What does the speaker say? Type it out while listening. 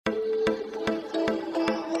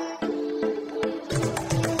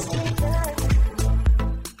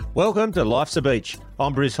Welcome to Life's a Beach.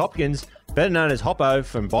 I'm Bruce Hopkins, better known as Hoppo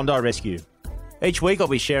from Bondi Rescue. Each week I'll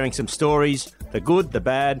be sharing some stories, the good, the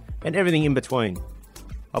bad, and everything in between.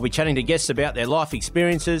 I'll be chatting to guests about their life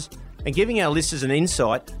experiences and giving our listeners an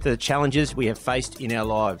insight to the challenges we have faced in our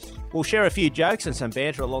lives. We'll share a few jokes and some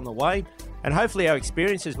banter along the way, and hopefully our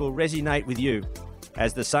experiences will resonate with you.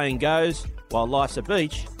 As the saying goes, while life's a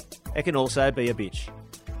beach, it can also be a bitch.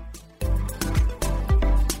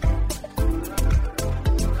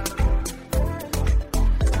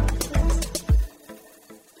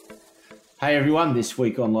 Hey everyone, this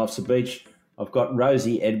week on Life's a Beach, I've got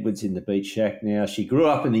Rosie Edwards in the Beach Shack now. She grew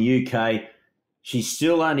up in the UK. She's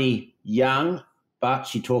still only young, but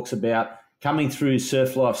she talks about coming through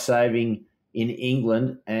surf life saving in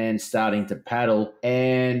England and starting to paddle,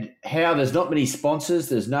 and how there's not many sponsors,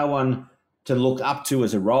 there's no one to look up to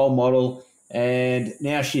as a role model, and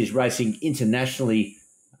now she is racing internationally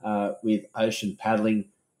with ocean paddling,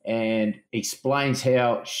 and explains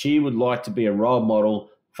how she would like to be a role model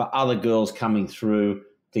for other girls coming through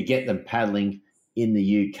to get them paddling in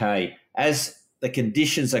the UK. As the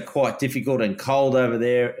conditions are quite difficult and cold over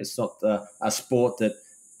there, it's not a sport that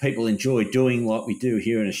people enjoy doing like we do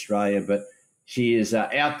here in Australia, but she is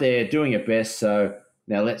out there doing her best. So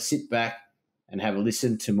now let's sit back and have a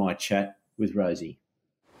listen to my chat with Rosie.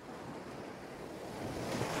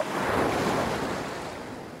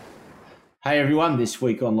 Hey everyone, this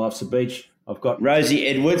week on Life's a Beach, I've got Rosie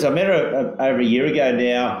Edwards. I met her over a year ago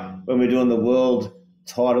now when we were doing the world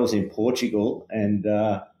titles in Portugal, and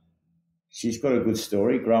she's got a good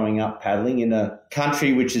story growing up paddling in a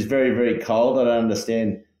country which is very, very cold. I don't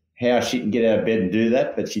understand how she can get out of bed and do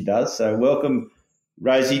that, but she does. So welcome,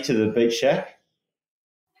 Rosie, to the Beach Shack.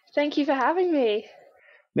 Thank you for having me.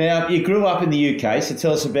 Now, you grew up in the UK, so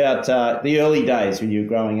tell us about the early days when you were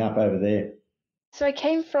growing up over there. So I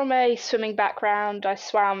came from a swimming background. I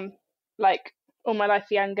swam like all my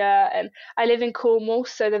life younger, and I live in Cornwall,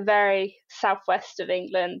 so the very southwest of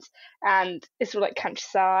England, and it's all like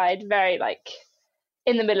countryside, very like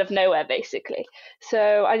in the middle of nowhere basically.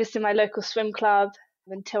 So I just did my local swim club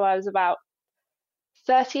until I was about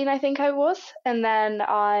 13, I think I was, and then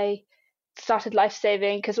I started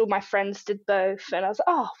lifesaving because all my friends did both, and I was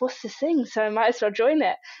like, oh, what's this thing? So I might as well join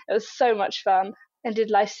it. It was so much fun. And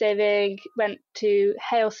did lifesaving, went to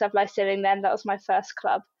Hale Surf Lifesaving then, that was my first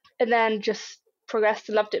club. And then just progressed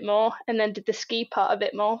and loved it more, and then did the ski part a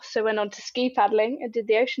bit more. So went on to ski paddling and did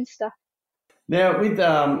the ocean stuff. Now, with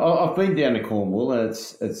I've been down to Cornwall, and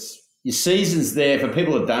it's your season's there for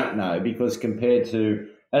people that don't know, because compared to,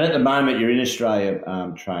 and at the moment you're in Australia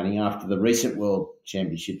training after the recent World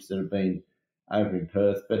Championships that have been over in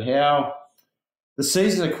Perth, but how the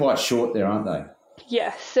seasons are quite short there, aren't they?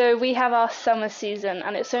 Yeah, so we have our summer season,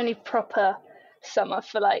 and it's only proper summer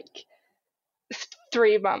for like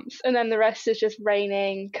 3 months, and then the rest is just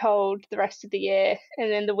raining, cold the rest of the year, and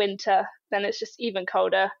in the winter then it's just even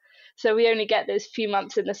colder. So we only get those few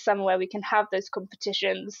months in the summer where we can have those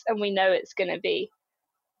competitions, and we know it's going to be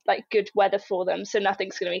like good weather for them, so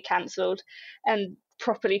nothing's going to be cancelled, and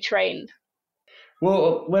properly trained.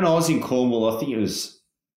 Well, when I was in Cornwall, I think it was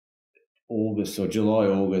August or July,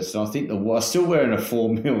 August, and I think I was still wearing a 4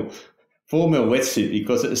 mil wetsuit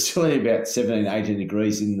because it was still only about 17, 18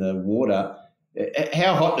 degrees in the water.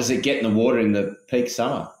 How hot does it get in the water in the peak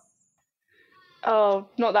summer? Oh,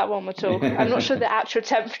 not that warm at all. I'm not sure the actual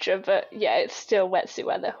temperature, but yeah, it's still wetsuit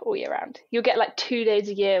weather all year round. You'll get like 2 days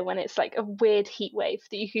a year when it's like a weird heat wave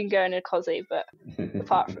that you can go in a cozy, but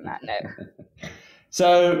apart from that, no.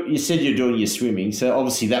 So you said you're doing your swimming, so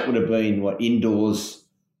obviously that would have been indoors,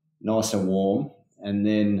 nice and warm, and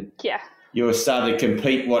then you started to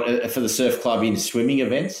compete for the surf club in swimming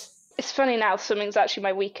events? It's funny now, swimming's actually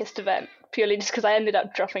my weakest event, purely just because I ended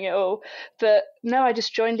up dropping it all. But no, I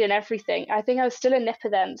just joined in everything. I think I was still a nipper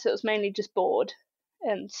then, so it was mainly just board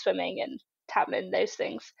and swimming and paddling, those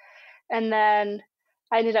things. And then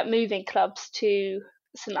I ended up moving clubs to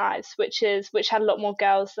St Ives, which had a lot more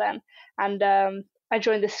girls then. And I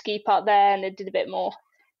joined the ski part there, and I did a bit more.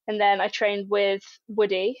 And then I trained with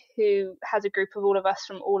Woody, who has a group of all of us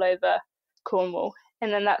from all over Cornwall.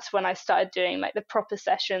 And then that's when I started doing like the proper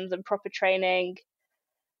sessions and proper training,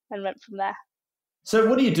 and went from there. So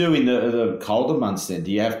what do you do in the colder months then?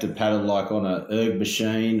 Do you have to paddle like on a erg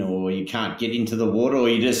machine, or you can't get into the water, or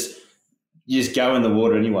you just go in the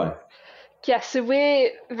water anyway? Yeah, so we're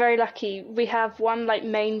very lucky. We have one like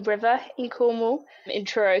main river in Cornwall, in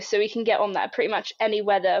Truro, so we can get on that pretty much any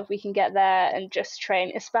weather. We can get there and just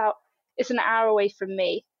train. It's an hour away from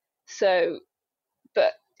me,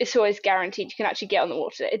 but it's always guaranteed you can actually get on the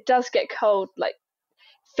water. It does get cold, like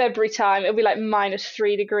February time, it'll be like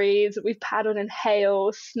 -3 degrees. We've paddled in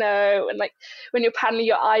hail, snow, and like when you're paddling,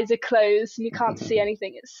 your eyes are closed and you can't see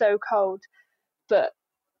anything. It's so cold. But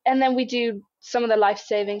and then we do some of the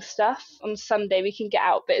life-saving stuff on Sunday. We can get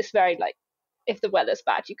out, but it's very like if the weather's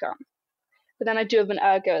bad, you can't. But then I do have an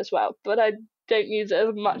ergo as well, but I don't use it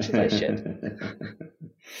as much as I should.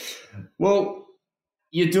 Well,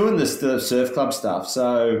 you're doing the surf club stuff,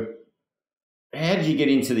 so how did you get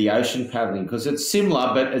into the ocean paddling? Because it's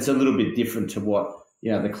similar, but it's a little bit different to what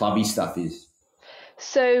the clubby stuff is.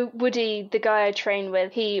 So Woody, the guy I train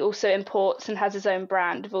with, he also imports and has his own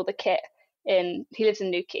brand of all the kit. He lives in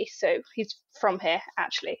Newquay, so he's from here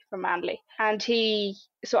actually, from Manly. And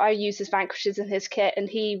so I use his Vanquishes in his kit, and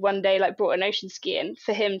he one day like brought an ocean ski in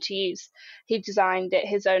for him to use. He designed it,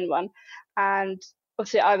 his own one, and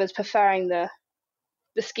obviously I was preferring the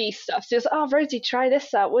ski stuff. So he was like, "Oh, Rosie, try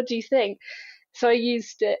this out. What do you think?" So I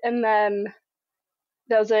used it, and then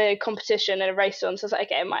there was a competition and a race on, so I was like,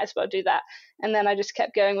 okay, I might as well do that. And then I just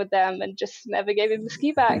kept going with them and just never gave him the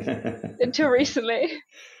ski back until recently.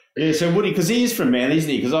 Yeah, so Woody, because he is from Manly, isn't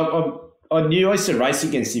he? Because I knew I used to race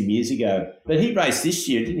against him years ago, but he raced this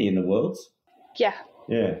year, didn't he, in the Worlds? Yeah.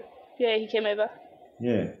 Yeah. Yeah, he came over.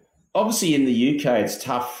 Yeah. Obviously, in the UK, it's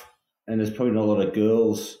tough, and there's probably not a lot of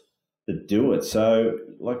girls that do it. So,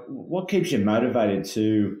 like, what keeps you motivated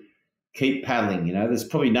to keep paddling? There's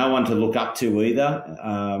probably no one to look up to either.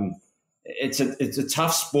 It's a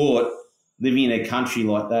tough sport living in a country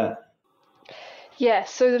like that. Yeah,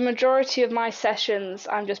 so the majority of my sessions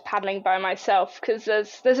I'm just paddling by myself because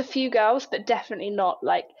there's a few girls, but definitely not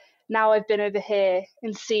like now I've been over here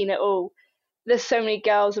and seen it all. There's so many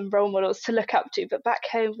girls and role models to look up to, but back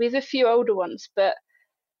home we have a few older ones, but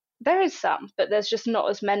there is some, but there's just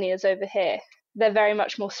not as many as over here. They're very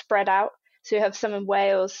much more spread out. So you have some in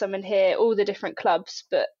Wales, some in here, all the different clubs,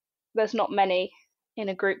 but there's not many in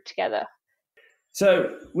a group together.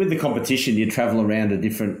 So with the competition, you travel around to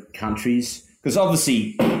different countries because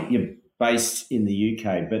obviously you're based in the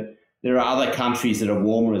UK, but there are other countries that are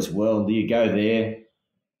warmer as well. Do you go there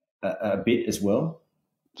a bit as well?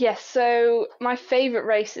 Yes, so my favourite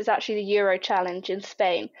race is actually the Euro Challenge in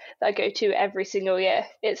Spain that I go to every single year.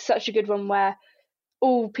 It's such a good one where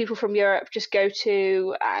all people from Europe just go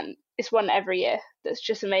to, and it's one every year. That's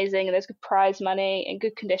just amazing, and there's good prize money and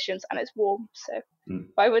good conditions, and it's warm. So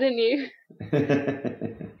why wouldn't you?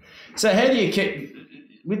 So how do you keep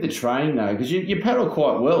with the training though? Because you paddle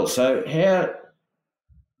quite well. So how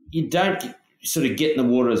you don't sort of get in the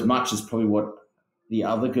water as much as probably what the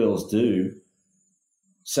other girls do.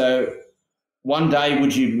 So one day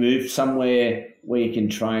would you move somewhere where you can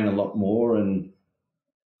train a lot more and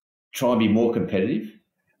try and be more competitive?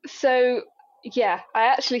 So yeah, I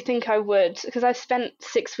actually think I would because I spent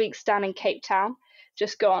 6 weeks down in Cape Town,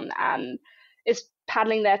 just gone, and it's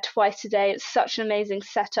paddling there twice a day. It's such an amazing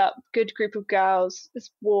setup, good group of girls,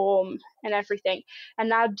 it's warm and everything. And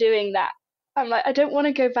now doing that, I'm like, I don't want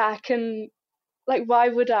to go back and like, why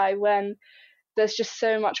would I when there's just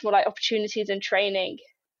so much more like opportunities and training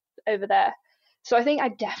over there. So I think I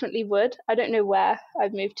definitely would. I don't know where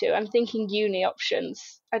I'd move to. I'm thinking uni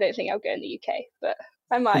options. I don't think I'll go in the UK, but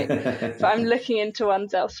I might. So I'm looking into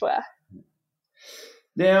ones elsewhere.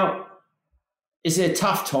 Now, is there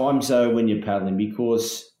tough times though when you're paddling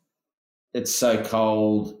because it's so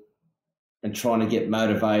cold and trying to get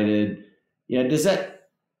motivated? Does that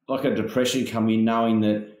like a depression come in knowing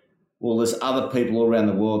that, well, there's other people all around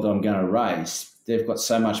the world that I'm going to race. They've got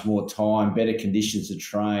so much more time, better conditions to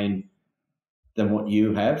train than what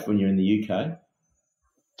you have when you're in the UK?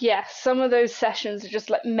 Yeah, some of those sessions are just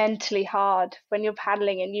like mentally hard when you're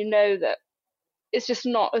paddling and you know that it's just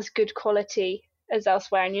not as good quality as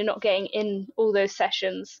elsewhere and you're not getting in all those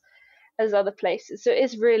sessions as other places. So it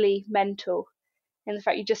is really mental. And the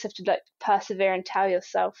fact you just have to like persevere and tell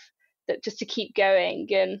yourself that just to keep going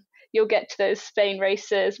and you'll get to those Spain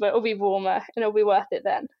races where it'll be warmer and it'll be worth it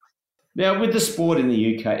then. Now, with the sport in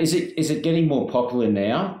the UK, is it getting more popular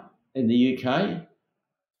now in the UK?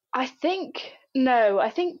 I think no. I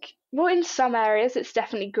think well, in some areas it's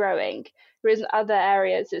definitely growing, whereas in other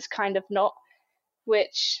areas it's kind of not,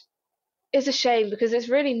 which is a shame because it's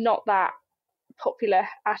really not that popular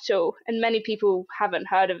at all, and many people haven't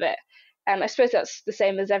heard of it. And I suppose that's the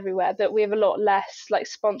same as everywhere, but we have a lot less like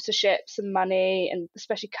sponsorships and money, and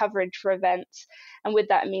especially coverage for events. And with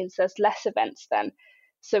that, it means there's less events then.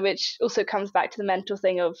 So which also comes back to the mental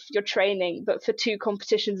thing of your training, but for 2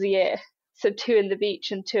 competitions a year. So 2 in the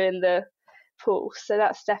beach and 2 in the pool. So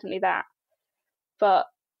that's definitely that. But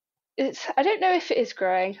I don't know if it is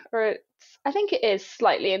growing I think it is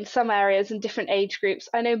slightly in some areas and different age groups.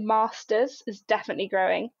 I know masters is definitely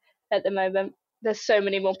growing at the moment. there's so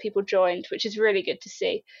many more people joined, which is really good to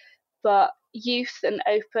see. But youth and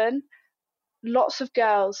open, lots of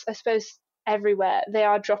girls, I suppose everywhere, they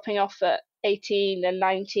are dropping off at 18 and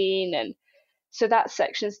 19, and so that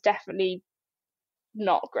section's definitely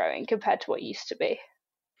not growing compared to what used to be.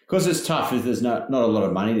 Because it's tough if there's not a lot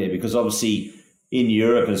of money there, because obviously in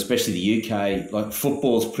Europe and especially the UK, like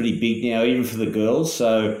football's pretty big now, even for the girls.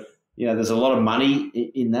 So, there's a lot of money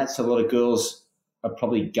in that. So a lot of girls are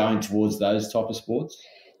probably going towards those type of sports.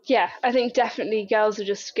 Yeah, I think definitely girls are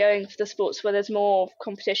just going for the sports where there's more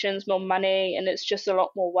competitions, more money, and it's just a lot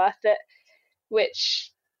more worth it.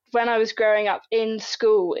 Which, when I was growing up in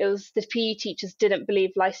school, it was the PE teachers didn't believe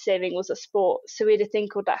life saving was a sport. So we had a thing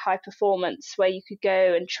called like high performance, where you could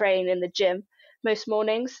go and train in the gym most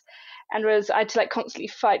mornings. And whereas I had to like constantly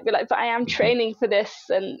fight, be like, but I am training for this.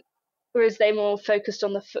 And whereas they more focused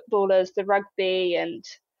on the footballers, the rugby and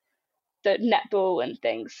the netball and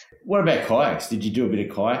things. What about kayaks? Did you do a bit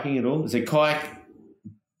of kayaking at all? Is a kayak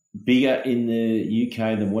bigger in the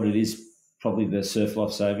UK than what it is probably the surf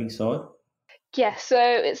life saving side? Yeah, so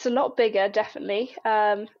it's a lot bigger, definitely.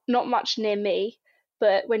 Not much near me,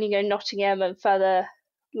 but when you go Nottingham and further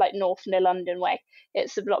like north near London way,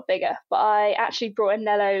 it's a lot bigger. But I actually brought a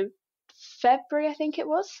Nello February, I think it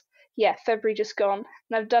was. Yeah, February just gone.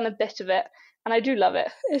 And I've done a bit of it, and I do love it.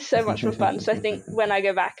 It's so much more fun. So I think when I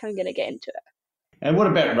go back, I'm going to get into it. And what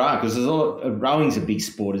about rowing? Because rowing's a big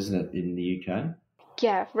sport, isn't it, in the UK?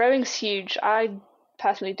 Yeah, rowing's huge. I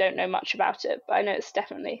personally don't know much about it, but I know it's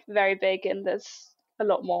definitely very big and there's a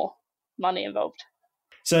lot more money involved.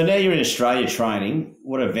 So now you're in Australia training.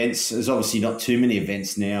 What events? There's obviously not too many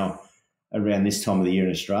events now around this time of the year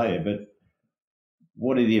in Australia, but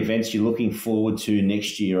what are the events you're looking forward to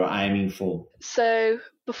next year or aiming for? So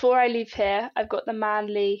before I leave here, I've got the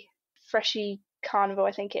Manly Freshie Carnival,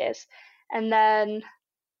 I think it is. And then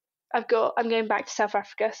I'm going back to South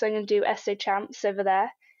Africa, so I'm going to do SA Champs over there.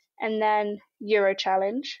 And then Euro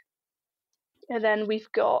Challenge. And then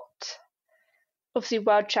we've got obviously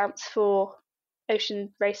World Champs for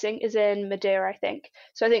ocean racing is in Madeira, I think.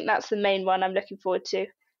 So I think that's the main one I'm looking forward to.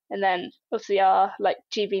 And then obviously our like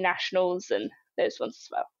GB Nationals and those ones as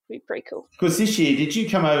well. It'll be pretty cool. Because this year, did you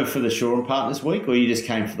come over for the Shaw and Partners week or you just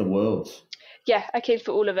came for the Worlds? Yeah, I came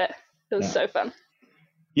for all of it. It was so fun.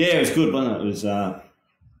 Yeah, it was good, wasn't it?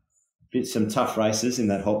 It was some tough races in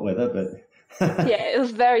that hot weather, but yeah, it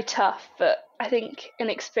was very tough, but I think an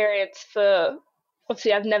experience for,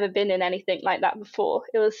 obviously I've never been in anything like that before.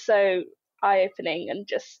 It was so eye-opening and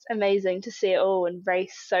just amazing to see it all and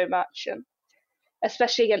race so much, and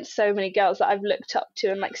especially against so many girls that I've looked up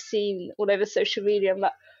to and like seen all over social media. I'm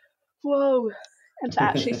like, whoa, and to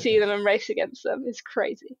actually see them and race against them is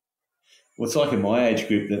crazy. Well, it's like in my age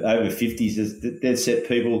group that over 50s, there's dead set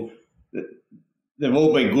people that they've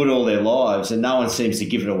all been good all their lives and no one seems to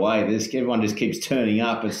give it away. Everyone just keeps turning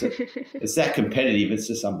up. It's that competitive. It's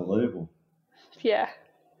just unbelievable. Yeah.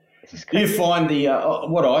 Do you find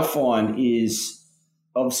what I find is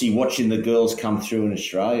obviously watching the girls come through in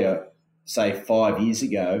Australia, say 5 years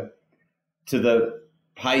ago, to the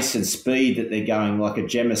pace and speed that they're going, like a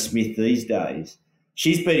Gemma Smith these days,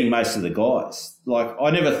 she's beating most of the guys. Like,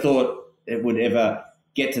 I never thought it would ever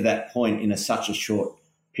get to that point in such a short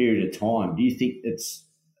period of time. Do you think it's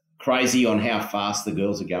crazy on how fast the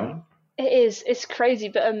girls are going? It is. It's crazy,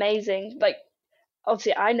 but amazing. Like,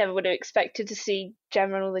 obviously, I never would have expected to see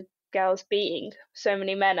Gemma and all the girls beating so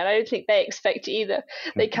many men, and I don't think they expect it either.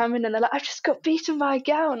 They come in and they're like, I just got beaten by a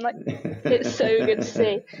girl, and like, it's so good to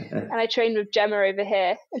see. And I trained with Gemma over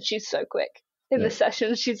here, and she's so quick in the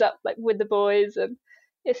sessions. She's up like with the boys, and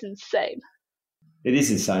it's insane. It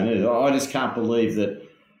is insane, isn't it? I just can't believe that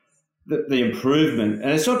the improvement,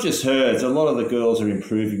 and it's not just her, it's a lot of the girls are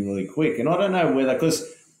improving really quick. And I don't know whether, because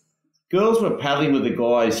girls were paddling with the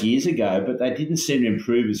guys years ago, but they didn't seem to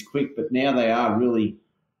improve as quick, but now they are really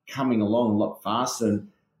coming along a lot faster. And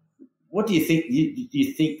what do you think? Do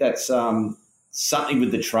you think that's something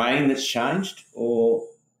with the training that's changed, or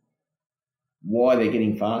why they're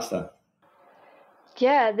getting faster?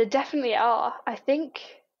 Yeah, they definitely are. I think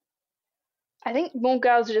more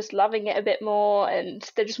girls are just loving it a bit more, and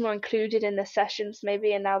they're just more included in the sessions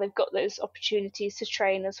maybe, and now they've got those opportunities to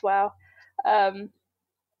train as well. And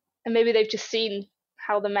maybe they've just seen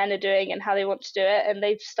how the men are doing and how they want to do it, and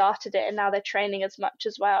they've started it, and now they're training as much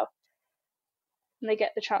as well, and they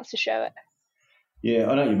get the chance to show it. Yeah,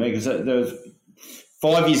 I know what you mean, because there was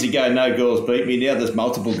 5 years ago, no girls beat me. Now there's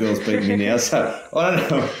multiple girls beating me now, so I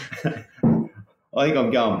don't know. I think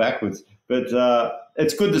I'm going backwards, but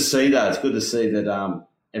it's good to see that. It's good to see that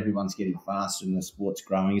everyone's getting faster and the sport's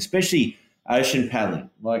growing, especially ocean paddling.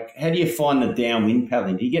 Like, how do you find the downwind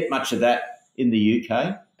paddling? Do you get much of that in the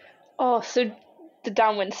UK? Oh, so the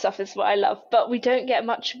downwind stuff is what I love, but we don't get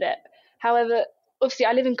much of it. However, obviously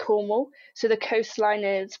I live in Cornwall, so the coastline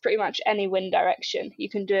is pretty much any wind direction. You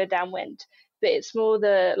can do a downwind, but it's more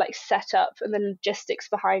the like setup and the logistics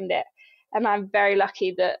behind it. And I'm very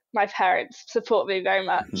lucky that my parents support me very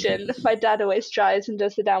much, and my dad always tries and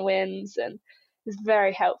does the downwinds and is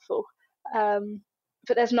very helpful. Um,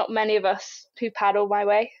 but there's not many of us who paddle my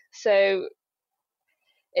way, so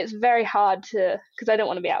it's very hard to because I don't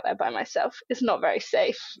want to be out there by myself. It's not very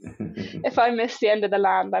safe. If I miss the end of the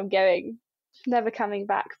land, I'm going never coming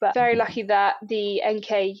back. But very lucky that the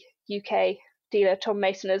NK UK dealer Tom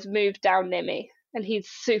Mason has moved down near me, and he's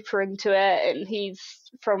super into it, and he's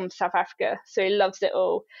from South Africa, so he loves it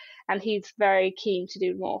all, and he's very keen to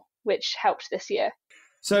do more, which helped this year.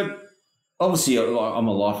 So obviously I'm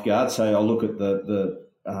a lifeguard, so I look at the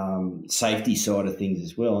safety side of things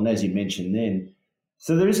as well. And as you mentioned then,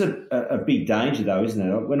 so there is a big danger though, isn't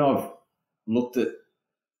there? When I've looked at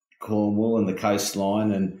Cornwall and the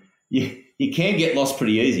coastline, and you can get lost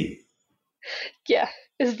pretty easy. Yeah,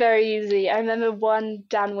 it's very easy. I remember one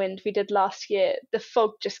downwind we did last year, the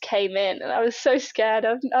fog just came in and I was so scared.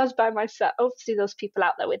 I was by myself. Obviously there was people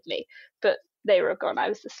out there with me, but they were gone. I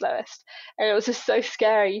was the slowest. And it was just so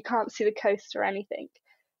scary. You can't see the coast or anything.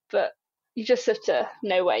 But you just have to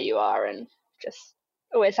know where you are and just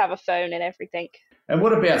always have a phone and everything. And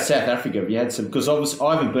what about South Africa? Have you had some? Because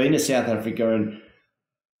I haven't been to South Africa, and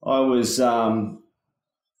I was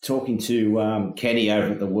talking to Kenny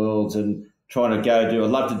over at the Worlds and trying to I'd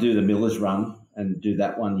love to do the Miller's Run and do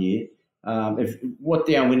that one year. What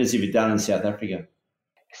downwinders have you done in South Africa?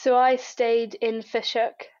 So I stayed in Fish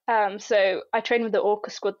Hoek. So I trained with the Orca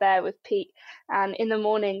squad there with Pete, and in the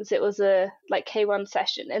mornings it was a like K1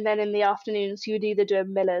 session, and then in the afternoons you would either do a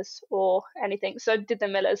Miller's or anything. So I did the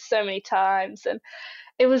Miller's so many times, and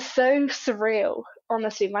it was so surreal,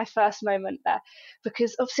 honestly, my first moment there,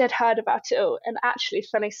 because obviously I'd heard about it all. And actually,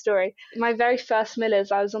 funny story, my very first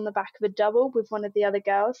Miller's, I was on the back of a double with one of the other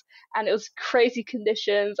girls, and it was crazy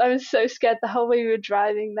conditions. I was so scared the whole way we were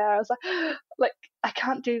driving there. I was like, I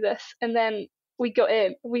can't do this. And then we got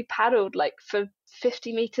in, we paddled like for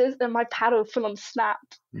 50 meters, and my paddle full on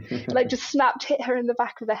snapped, like just snapped, hit her in the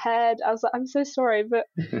back of the head. I was like, I'm so sorry, but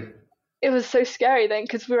it was so scary then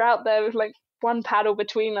because we were out there with like one paddle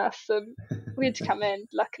between us, and we had to come in,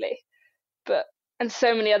 luckily. And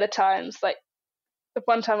so many other times, like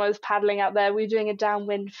one time I was paddling out there, we were doing a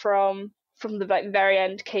downwind from the like very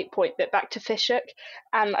end Cape Point bit back to Fish Hoek,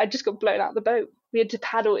 and I just got blown out the boat. We had to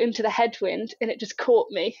paddle into the headwind, and it just caught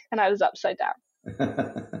me, and I was upside down.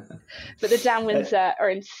 But the downwinds there are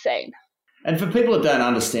insane. And for people that don't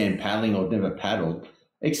understand paddling or never paddled,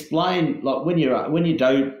 explain like when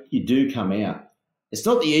you do come out, it's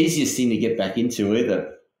not the easiest thing to get back into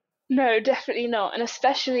either. No, definitely not. And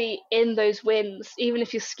especially in those winds, even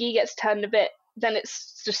if your ski gets turned a bit, then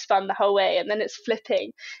it's just fun the whole way, and then it's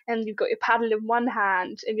flipping, and you've got your paddle in one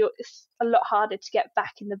hand, and it's a lot harder to get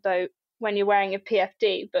back in the boat when you're wearing a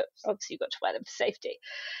PFD, but obviously you've got to wear them for safety.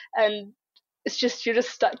 And it's just, you're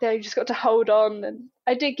just stuck there, you just got to hold on. And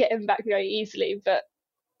I did get in back very easily, but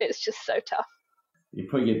it's just so tough. You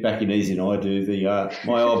probably get back in easier than I do.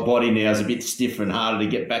 My old body now is a bit stiffer and harder to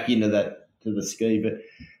get back into to the ski. But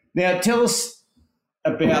now tell us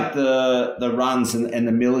about the runs and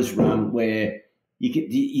the Miller's Run, where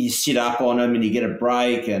you sit up on them and you get a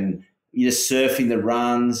break and you're just surfing the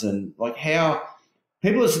runs, and like how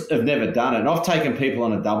people have never done it. And I've taken people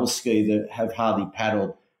on a double ski that have hardly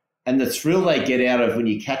paddled, and the thrill they get out of when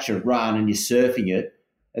you catch a run and you're surfing it,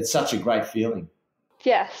 it's such a great feeling.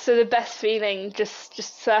 Yeah, so the best feeling, just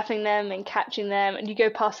surfing them and catching them, and you go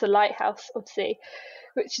past the lighthouse, obviously,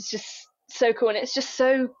 which is just so cool, and it's just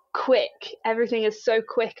so quick. Everything is so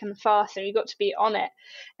quick and fast, and you've got to be on it,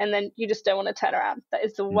 and then you just don't want to turn around. That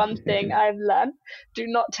is the one thing I've learned. Do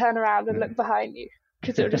not turn around and look behind you,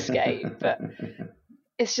 because it'll just scare you. But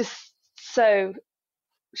it's just so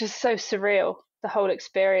surreal, the whole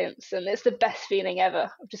experience, and it's the best feeling ever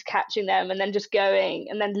of just catching them and then just going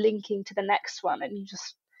and then linking to the next one, and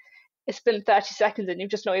it's been 30 seconds and you've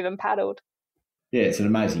just not even paddled. Yeah, it's an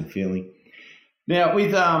amazing feeling. Now,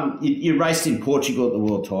 with you raced in Portugal at the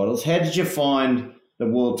World Titles. How did you find the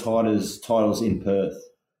World Titles in Perth?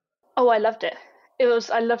 Oh, I loved it.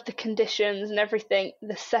 I loved the conditions and everything.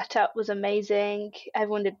 The setup was amazing.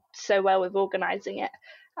 Everyone did so well with organising it.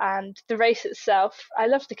 And the race itself, I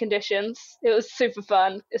loved the conditions. It was super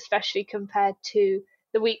fun, especially compared to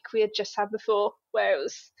the week we had just had before, where it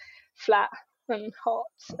was flat and hot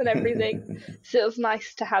and everything. So it was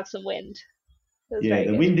nice to have some wind. Yeah,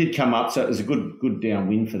 the wind did come up, so it was a good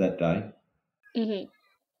downwind for that day. Mm-hmm.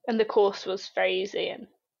 And the course was very easy, and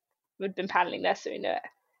we'd been paddling there, so we knew it.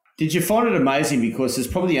 Did you find it amazing because it's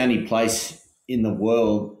probably the only place in the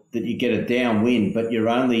world that you get a downwind, but you're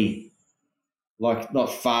only like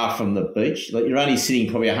not far from the beach? Like you're only sitting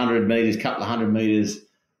probably 100 metres, couple of 100 metres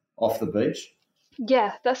off the beach.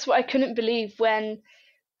 Yeah, that's what I couldn't believe when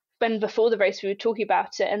before the race we were talking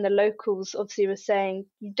about it, and the locals obviously were saying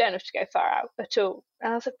you don't have to go far out at all.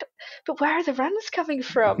 And I was like, but where are the runners coming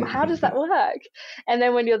from? How does that work? And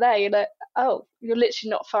then when you're there, you're like, oh, you're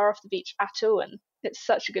literally not far off the beach at all, and it's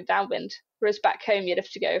such a good downwind. Whereas back home, you'd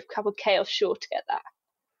have to go a couple of K offshore to get that.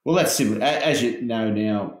 Well, that's similar. As you know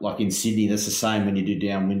now, like in Sydney, that's the same when you do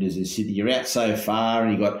downwinders in Sydney. You're out so far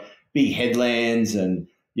and you've got big headlands and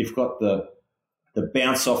you've got the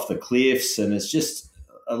bounce off the cliffs, and it's just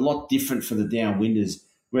a lot different for the downwinders.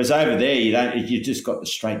 Whereas over there, you've just got the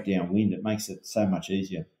straight downwind. It makes it so much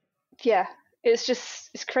easier. Yeah,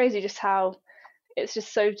 it's crazy just how it's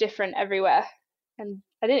just so different everywhere. And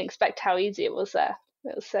I didn't expect how easy it was there.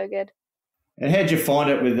 It was so good. And how'd you find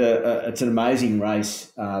it with it's an amazing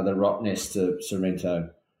race, the Rottnest to Sorrento?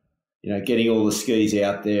 You know, getting all the skis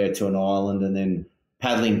out there to an island and then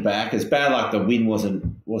paddling back. It's bad like the wind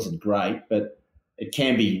wasn't great, but it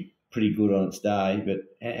can be pretty good on its day.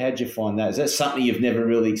 But how'd you find that? Is that something you've never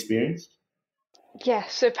really experienced? Yeah,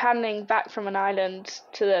 so paddling back from an island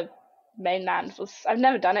to the mainland was I've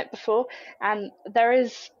never done it before, and there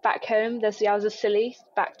is back home. There's the Isles of Scilly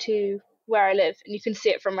back to where I live, and you can see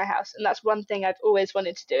it from my house. And that's one thing I've always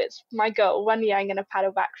wanted to do. It's my goal. One year I'm going to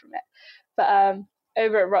paddle back from it. But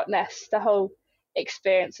over at Rottnest, the whole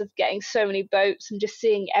experience of getting so many boats and just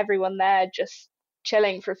seeing everyone there just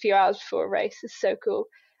chilling for a few hours before a race is so cool.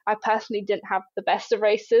 I personally didn't have the best of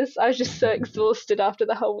races. I was just so exhausted after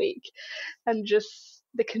the whole week, and just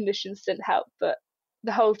the conditions didn't help. But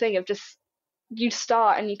the whole thing of just you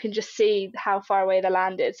start and you can just see how far away the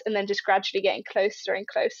land is, and then just gradually getting closer and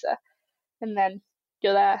closer, and then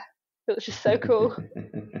you're there. It was just so cool.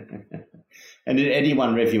 And did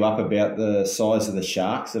anyone rev you up about the size of the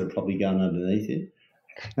sharks that are probably going underneath it?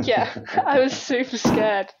 Yeah, I was super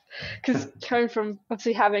scared because coming from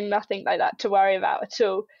obviously having nothing like that to worry about at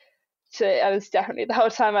all, I was definitely the whole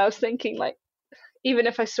time I was thinking like, even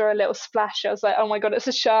if I saw a little splash, I was like, oh my God, it's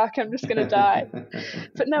a shark, I'm just going to die.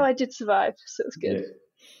 But no, I did survive, so it was good. Yeah.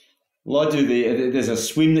 Well, there's a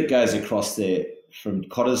swim that goes across there from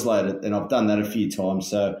Cottesloe, and I've done that a few times.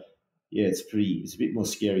 So, yeah, it's a bit more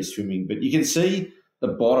scary swimming. But you can see the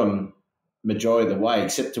bottom majority of the way,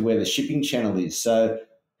 except to where the shipping channel is. So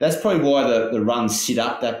that's probably why the runs sit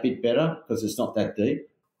up that bit better, because it's not that deep.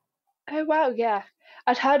 Oh, wow, yeah.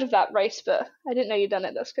 I'd heard of that race, but I didn't know you'd done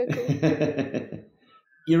it. That's so cool.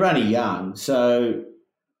 You're only young, so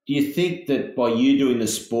do you think that by you doing the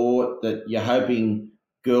sport that you're hoping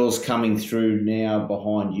girls coming through now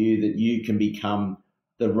behind you that you can become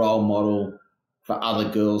the role model for other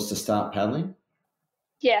girls to start paddling?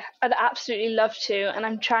 Yeah, I'd absolutely love to, and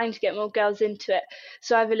I'm trying to get more girls into it.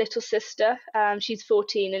 So I have a little sister, she's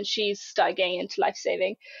 14, and she's started getting into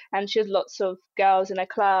lifesaving, and she has lots of girls in her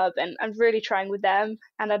club, and I'm really trying with them,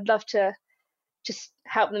 and I'd love to just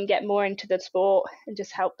help them get more into the sport and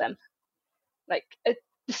just help them. Like, the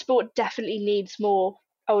sport definitely needs more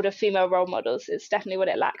older female role models. It's definitely what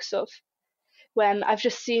it lacks of. When I've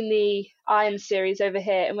just seen the Iron series over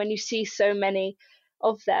here, and when you see so many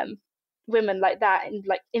of them, women like that, and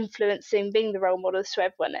like influencing, being the role models to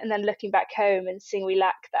everyone, and then looking back home and seeing we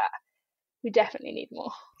lack that, we definitely need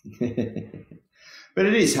more. But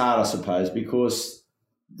it is hard, I suppose, because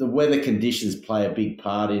the weather conditions play a big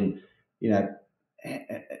part in, you know,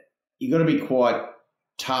 you've got to be quite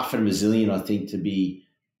tough and resilient, I think, to be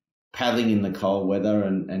paddling in the cold weather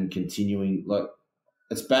and continuing. Like,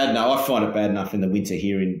 it's bad enough. I find it bad enough in the winter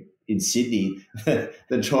here in Sydney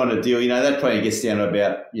than trying to deal. You know, that probably gets down to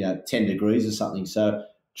about 10 degrees or something. So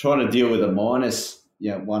trying to deal with a minus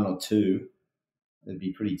 1 or 2, it'd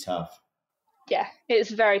be pretty tough. Yeah,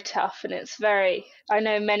 it's very tough, and I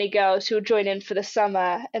know many girls who will join in for the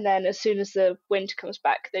summer, and then as soon as the winter comes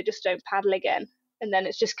back, they just don't paddle again. And then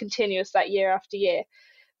it's just continuous that year after year,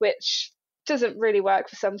 which doesn't really work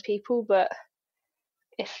for some people, but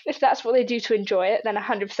if that's what they do to enjoy it, then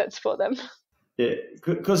 100% support them. Yeah,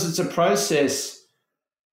 because it's a process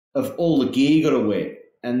of all the gear you got to wear,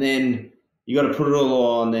 and then you got to put it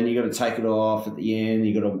all on, then you got to take it off at the end.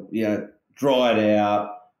 You got to dry it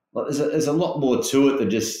out. Like, there's a lot more to it than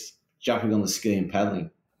just jumping on the ski and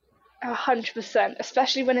paddling. 100%,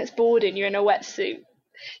 especially when it's boarding. You're in a wetsuit.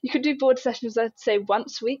 You could do board sessions, I'd say,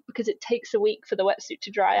 once a week, because it takes a week for the wetsuit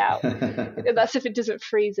to dry out. That's if it doesn't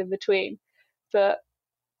freeze in between. But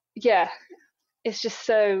yeah, it's just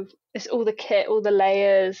so, it's all the kit, all the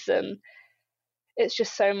layers, and it's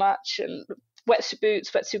just so much. And wetsuit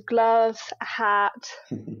boots, wetsuit gloves, a hat.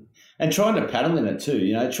 And trying to paddle in it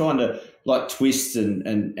too, trying to like twist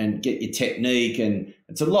and get your technique. And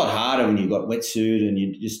it's a lot harder when you've got wetsuit and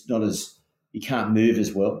you're just not as, you can't move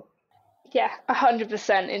as well. Yeah,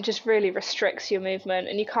 100%. It just really restricts your movement,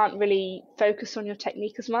 and you can't really focus on your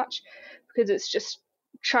technique as much because it's just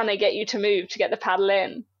trying to get you to move to get the paddle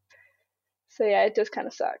in. So yeah, it does kind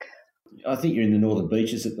of suck. I think you're in the Northern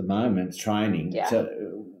Beaches at the moment training. Yeah. So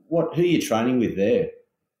who are you training with there?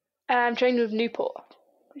 I'm training with Newport,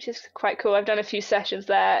 which is quite cool. I've done a few sessions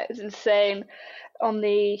there. It's insane. On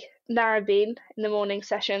the Narrabeen in the morning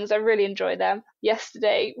sessions, I really enjoy them.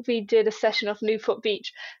 Yesterday, we did a session off Newport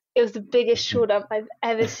Beach. It was the biggest shore dump I've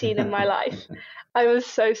ever seen in my life. I was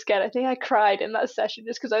so scared. I think I cried in that session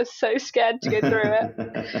just because I was so scared to go through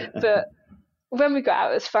it. But when we got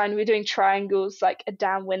out, it was fine. We were doing triangles, like a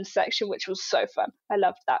downwind section, which was so fun. I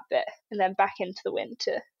loved that bit. And then back into the wind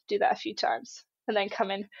to do that a few times. And then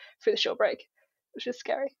come in through the shore break, which was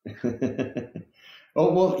scary.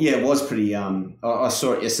 Oh, well, yeah, it was pretty. I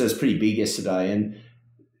saw it yesterday. It was pretty big yesterday,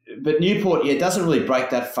 but Newport, yeah, it doesn't really break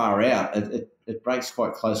that far out. It breaks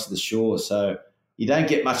quite close to the shore, so you don't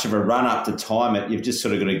get much of a run up to time it. You've just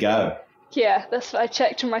sort of got to go. Yeah, that's what I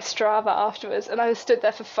checked on my Strava afterwards, and I was stood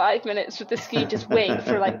there for 5 minutes with the ski just waiting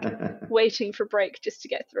for break just to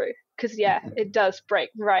get through. Because yeah, it does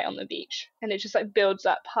break right on the beach, and it just like builds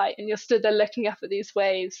up height, and you're stood there looking up at these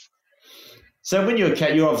waves. So when you're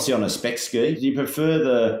obviously on a spec ski. Do you prefer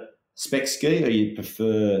the spec ski or you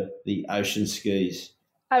prefer the ocean skis?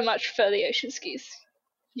 I much prefer the ocean skis.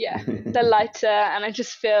 Yeah, they're lighter, and I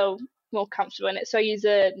just feel more comfortable in it. So I use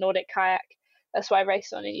a Nordic kayak. That's why I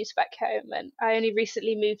race on and use back home. And I only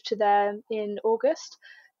recently moved to them in August,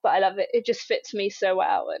 but I love it. It just fits me so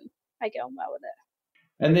well, and I get on well with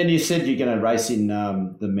it. And then you said you're going to race in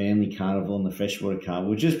the Manly Carnival and the Freshwater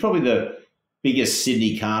Carnival, which is probably the biggest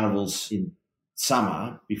Sydney carnivals in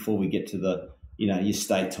summer before we get to the, your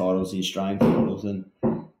state titles, the Australian titles. And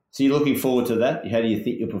so you're looking forward to that? How do you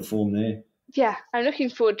think you'll perform there? Yeah, I'm looking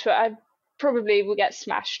forward to it. I probably will get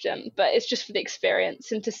smashed but it's just for the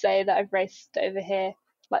experience and to say that I've raced over here,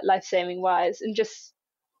 like life-saving wise, and just,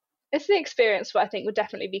 it's the experience what I think would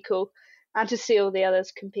definitely be cool, and to see all the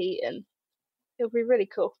others compete, and it'll be really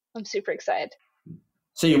cool. I'm super excited.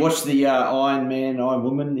 So you watched the Iron Man, Iron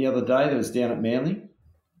Woman the other day that was down at Manly?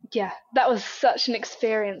 Yeah, that was such an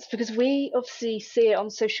experience because we obviously see it on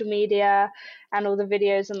social media and all the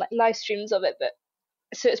videos and like live streams of it, but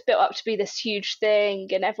so it's built up to be this huge thing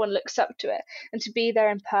and everyone looks up to it, and to be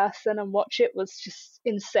there in person and watch it was just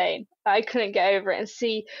insane. I couldn't get over it, and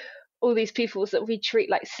see all these people that we treat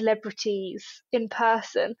like celebrities in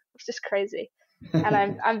person. It's just crazy.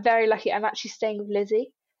 And I'm very lucky. I'm actually staying with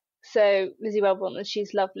Lizzie. So Lizzie Wellborn, and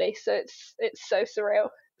she's lovely. So it's so surreal.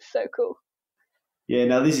 So cool. Yeah,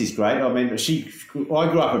 no, Lizzie's great. I mean,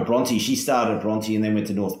 I grew up at Bronte. She started at Bronte and then went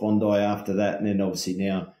to North Bondi after that, and then obviously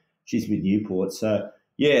now she's with Newport. So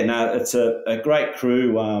yeah, no, it's a great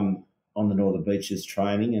crew on the Northern Beaches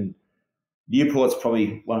training, and Newport's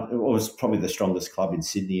probably the strongest club in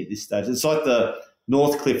Sydney at this stage. It's like the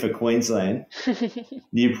Northcliffe of Queensland,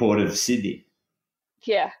 Newport of Sydney.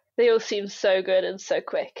 Yeah, they all seem so good and so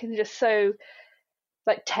quick and just so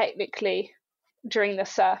like technically during the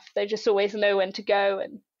surf. They just always know when to go.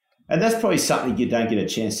 And that's probably something you don't get a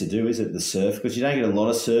chance to do, is it, the surf? Because you don't get a lot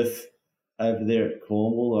of surf over there at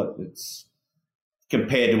Cornwall. Like, it's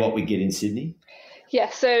compared to what we get in Sydney. Yeah,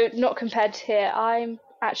 so not compared to here. I'm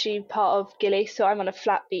actually part of Gilly, so I'm on a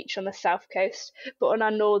flat beach on the south coast. But on our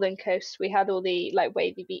northern coast, we had all the like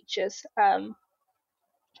wavy beaches,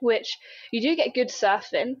 which you do get good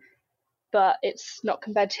surfing, but it's not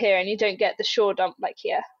compared to here, and you don't get the shore dump like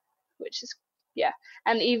here, which is, yeah.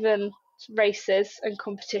 And even races and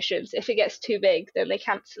competitions, if it gets too big, then they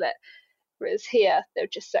cancel it. Whereas here, they'll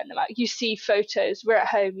just send them out. You see photos, we're at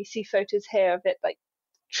home, you see photos here of it like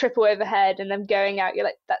triple overhead and them going out. You're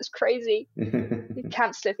like, that's crazy. You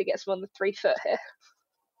cancel if it gets more than 3 foot here.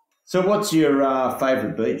 So what's your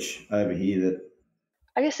favourite beach over here?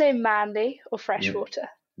 I guess say Manly or Freshwater.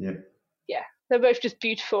 Yep. Yeah, they're both just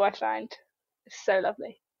beautiful, I find. It's so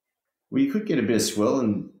lovely. Well, you could get a bit of swell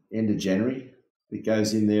in end of January. It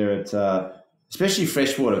goes in there at, especially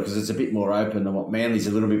Freshwater, because it's a bit more open than what Manly's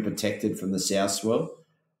a little bit protected from the south swell.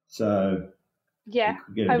 So yeah,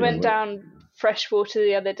 I went down Freshwater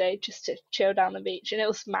the other day just to chill down the beach, and it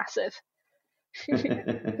was massive.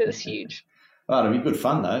 It was huge. Oh, it'll be good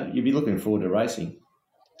fun though. You'll be looking forward to racing.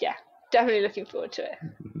 Yeah, definitely looking forward to it.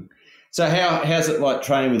 So how's it like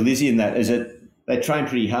training with Lizzie in that? Is it they train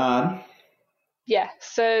pretty hard? Yeah,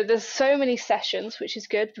 so there's so many sessions, which is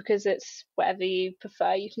good because it's whatever you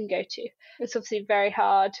prefer you can go to. It's obviously very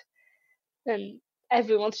hard and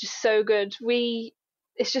everyone's just so good.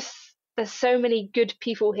 It's just there's so many good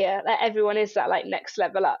people here that everyone is that like next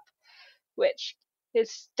level up, which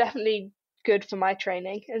is definitely good for my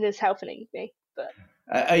training and is helping me. But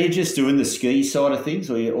Are you just doing the ski side of things,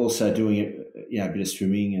 or are you also doing a bit of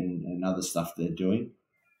swimming and other stuff they're doing?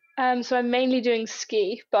 so I'm mainly doing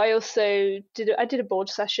ski, but I did a board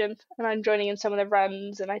session and I'm joining in some of the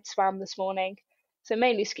runs and I swam this morning. So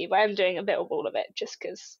mainly ski, but I'm doing a bit of all of it just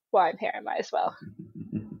because while I'm here I might as well.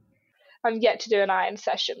 I'm yet to do an iron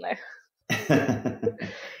session though.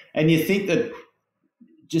 And you think that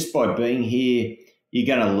just by being here, you're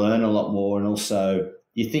going to learn a lot more, and also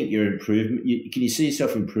you think you're improving. Can you see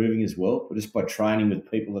yourself improving as well, just by training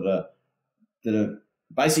with people that are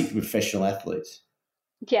basically professional athletes?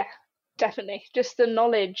 Yeah, definitely. Just the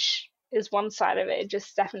knowledge is one side of it. It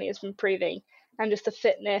just definitely is improving, and just the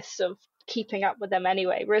fitness of keeping up with them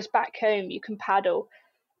anyway. Whereas back home you can paddle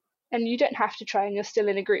and you don't have to try and you're still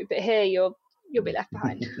in a group, but here you'll be left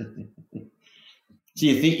behind. So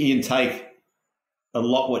you think you can take a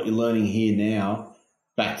lot what you're learning here now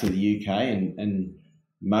back to the UK and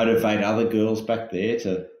motivate other girls back there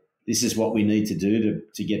to this is what we need to do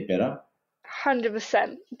to get better?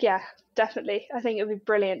 100%. Yeah, definitely. I think it would be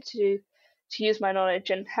brilliant to use my knowledge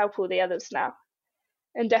and help all the others now.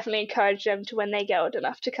 And definitely encourage them to when they get old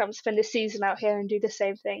enough to come spend a season out here and do the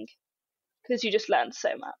same thing because you just learn so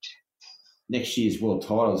much. Next year's world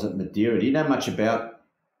titles at Madeira. Do you know much about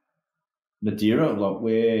Madeira, like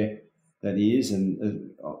where that is?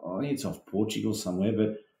 And I think it's off Portugal somewhere,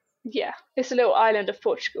 but Yeah, it's a little island of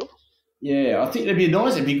Portugal. yeah, I think it'd be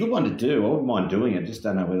a good one to do. I wouldn't mind doing it. Just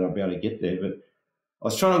don't know whether I'll be able to get there. But I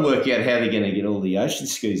was trying to work out how they're going to get all the ocean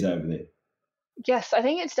skis over there. Yes, I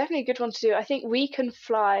think it's definitely a good one to do. I think we can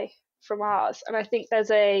fly from ours, and I think there's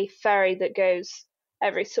a ferry that goes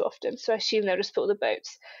every so often. So I assume they'll just put all the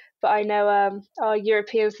boats. But I know our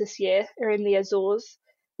Europeans this year are in the Azores,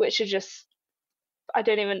 which are just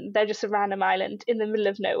they're just a random island in the middle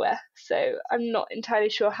of nowhere. So I'm not entirely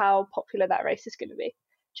sure how popular that race is going to be.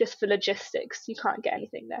 Just for logistics, you can't get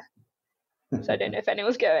anything there. So I don't know if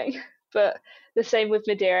anyone's going. But the same with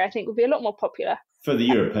Madeira, I think will be a lot more popular. For the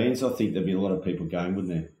Europeans, I think there'd be a lot of people going,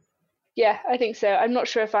 wouldn't there? Yeah, I think so. I'm not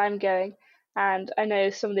sure if I'm going, and I know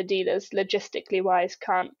some of the dealers, logistically wise,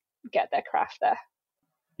 can't get their craft there.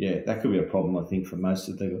 Yeah, that could be a problem, I think, for most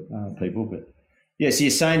of the people. But yeah, so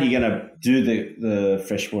you're saying you're going to do the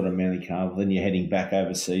freshwater Manly Carnival, then you're heading back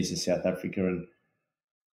overseas to South Africa, and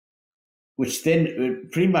which then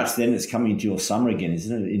pretty much then it's coming into your summer again,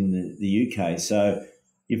 isn't it, in the UK? So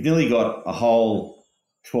you've nearly got a whole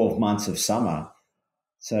 12 months of summer.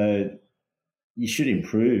 So you should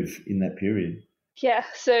improve in that period. Yeah,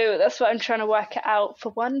 so that's what I'm trying to work it out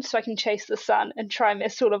for one, so I can chase the sun and try and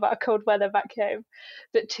miss all of our cold weather back home.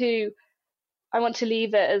 But two, I want to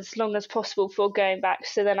leave it as long as possible before going back,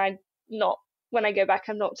 so then when I go back,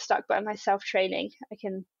 I'm not stuck by myself training.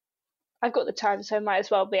 I've got the time, so I might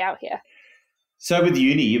as well be out here. So with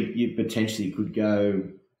uni, you potentially could go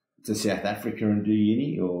to South Africa and do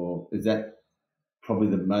uni, or is that probably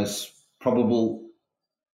the most probable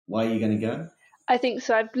way you're going to go? I think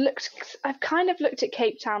so. I've kind of looked at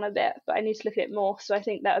Cape Town a bit, but I need to look at it more. So I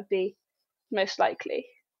think that would be most likely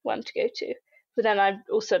one to go to. But then I'd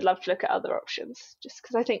also love to look at other options, just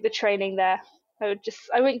because I think the training there, I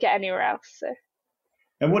wouldn't get anywhere else.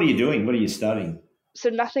 And what are you doing? What are you studying? So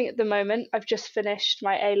nothing at the moment. I've just finished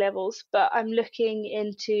my A levels, but I'm looking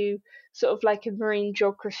into sort of like a marine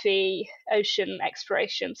geography, ocean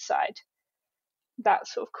exploration side, that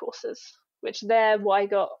sort of courses, which they're what I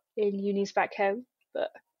got in unis back home, but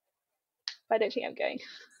I don't think I'm going.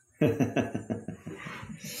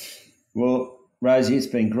 Well, Rosie, it's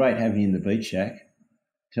been great having you in the beach shack,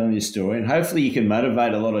 telling your story, and hopefully you can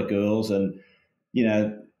motivate a lot of girls and, you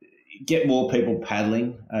know, get more people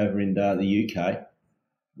paddling over in the UK,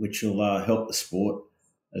 which will help the sport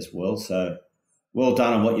as well. So well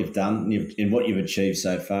done on what you've done and what you've achieved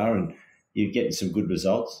so far, and you're getting some good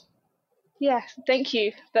results. Yeah, thank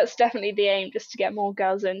you. That's definitely the aim, just to get more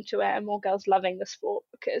girls into it and more girls loving the sport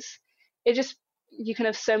because it just you can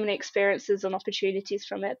have so many experiences and opportunities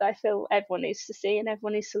from it that I feel everyone needs to see and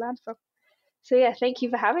everyone needs to learn from. So yeah, thank you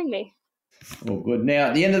for having me. All good. Now,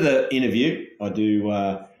 at the end of the interview, I do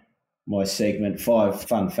my segment 5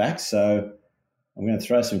 fun facts. So I'm going to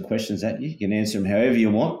throw some questions at you. You can answer them however you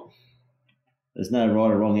want. There's no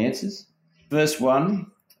right or wrong answers. First one,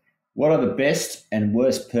 what are the best and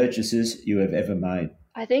worst purchases you have ever made?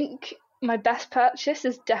 I think my best purchase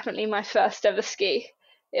is definitely my first ever ski.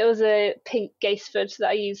 It was a pink Gaisford that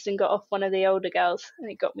I used and got off one of the older girls, and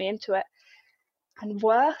it got me into it. And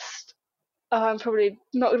worst, I'm probably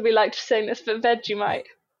not going to be liked for saying this, but Vegemite.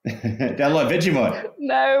 Don't like Vegemite?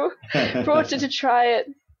 No. Brought her to try it.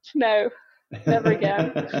 No, never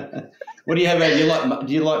again. What do you have?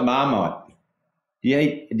 Do you like Marmite? Do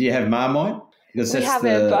you have Marmite? Because we have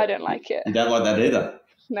it, but I don't like it. You don't like that either?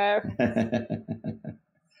 No.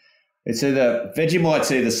 It's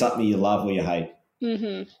Vegemite's either something you love or you hate.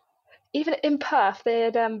 Mm-hmm. Even in Perth, they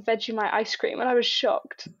had Vegemite ice cream, and I was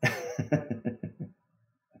shocked.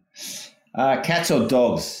 Cats or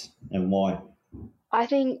dogs, and why? I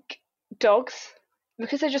think dogs,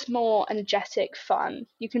 because they're just more energetic, fun.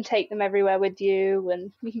 You can take them everywhere with you,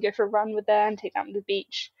 and you can go for a run with them, take them to the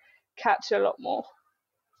beach. Cats are a lot more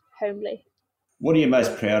homely. What are you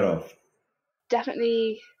most proud of?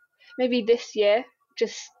 Definitely, maybe this year,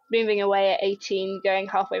 just moving away at 18, going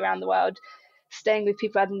halfway around the world, staying with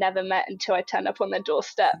people I'd never met until I turned up on their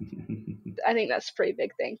doorstep. I think that's a pretty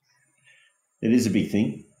big thing. It is a big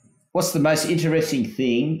thing. What's the most interesting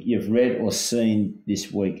thing you've read or seen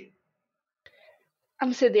this week? I'm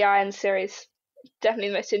going to say the Iron series. Definitely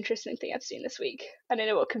the most interesting thing I've seen this week. I don't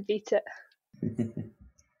know what can beat it.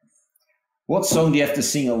 What song do you have to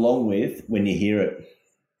sing along with when you hear it?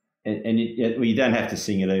 And you don't have to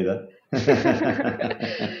sing it either.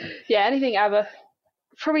 Yeah, anything ever.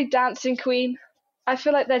 Probably Dancing Queen. I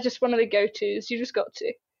feel like they're just one of the go-tos. You just got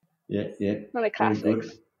to. Yeah. One of the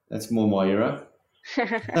classics. That's more my era.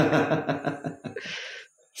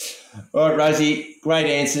 All right, Rosie, great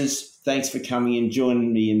answers. Thanks for coming and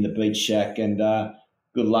joining me in the Beach Shack, and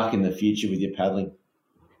good luck in the future with your paddling.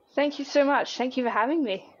 Thank you so much. Thank you for having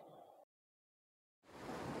me.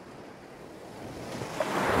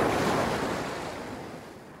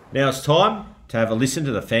 Now it's time to have a listen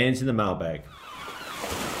to the fans in the mailbag.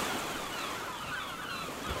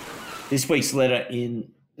 This week's letter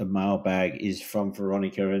in the mailbag is from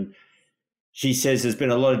Veronica, and she says there's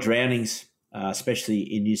been a lot of drownings, especially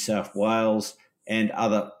in New South Wales and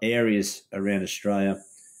other areas around Australia.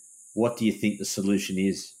 What do you think the solution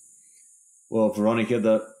is? Well, Veronica,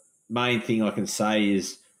 the main thing I can say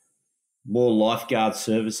is more lifeguard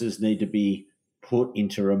services need to be put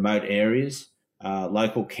into remote areas.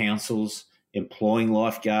 Local councils employing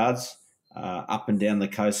lifeguards up and down the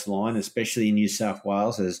coastline, especially in New South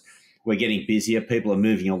Wales, as we're getting busier. People are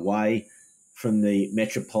moving away from the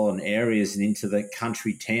metropolitan areas and into the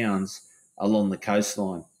country towns along the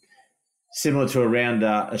coastline, similar to around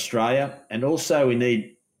Australia. And also we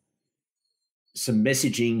need some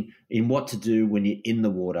messaging in what to do when you're in the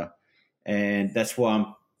water. And that's why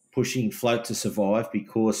I'm pushing Float to Survive,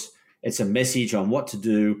 because it's a message on what to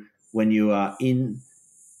do when you are in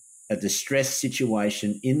a distressed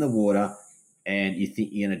situation in the water and you think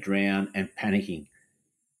you're going to drown and panicking.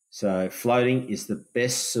 So floating is the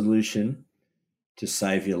best solution to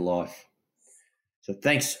save your life. So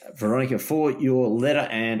thanks, Veronica, for your letter,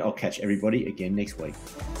 and I'll catch everybody again next week.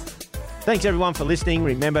 Thanks, everyone, for listening.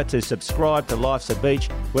 Remember to subscribe to Life's a Beach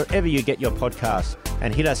wherever you get your podcasts,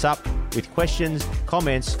 and hit us up with questions,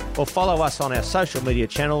 comments, or follow us on our social media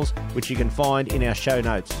channels, which you can find in our show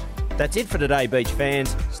notes. That's it for today, beach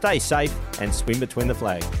fans. Stay safe and swim between the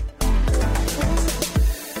flags.